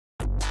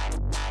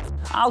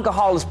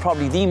Alcohol is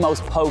probably the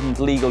most potent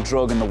legal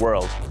drug in the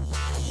world.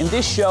 In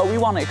this show, we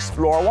want to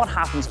explore what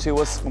happens to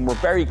us when we're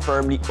very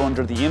firmly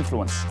under the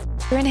influence.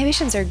 Your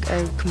inhibitions are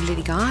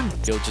completely gone.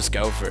 You'll just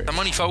go for it. I'm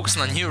only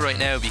focusing on you right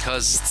now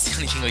because it's the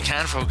only thing I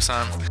can focus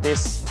on.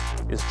 This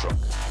is drunk.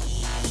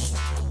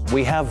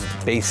 We have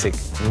basic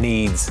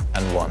needs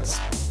and wants,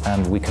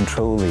 and we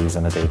control these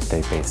on a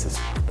day-to-day basis.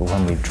 But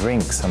when we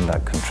drink, some of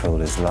that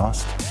control is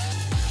lost.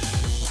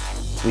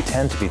 We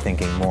tend to be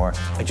thinking more,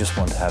 I just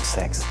want to have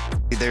sex.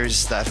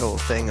 There's that whole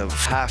thing of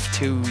have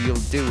to, you'll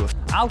do it.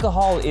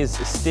 Alcohol is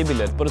a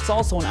stimulant, but it's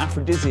also an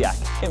aphrodisiac.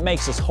 It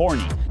makes us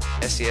horny.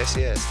 Yes.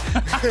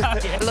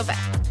 I love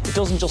it. It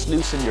doesn't just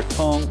loosen your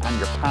tongue and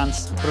your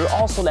pants, but it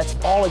also lets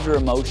all of your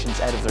emotions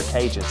out of their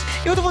cages.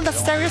 You're the one that's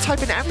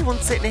stereotyping everyone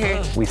sitting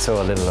here. We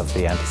saw a little of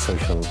the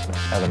antisocial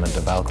element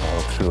of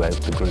alcohol throughout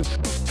the group.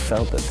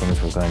 Felt that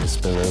things were going to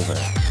spill over.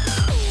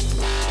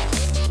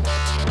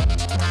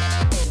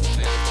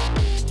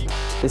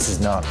 This is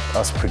not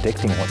us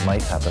predicting what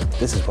might happen.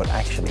 This is what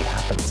actually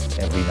happens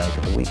every night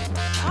of the week.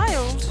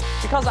 Child.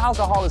 Because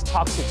alcohol is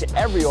toxic to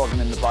every organ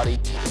in the body,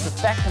 its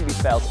effect can be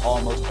felt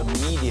almost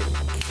immediately.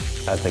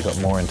 As they got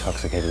more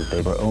intoxicated,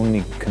 they were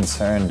only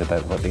concerned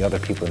about what the other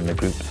people in the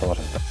group thought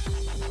of them.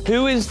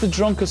 Who is the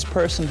drunkest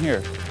person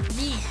here?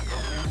 Me.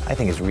 I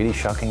think it's really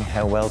shocking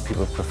how well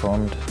people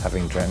performed,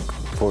 having drank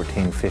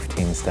 14,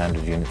 15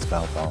 standard units of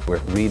alcohol. We're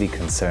really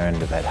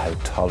concerned about how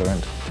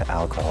tolerant to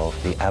alcohol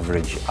the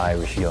average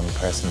Irish young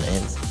person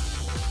is.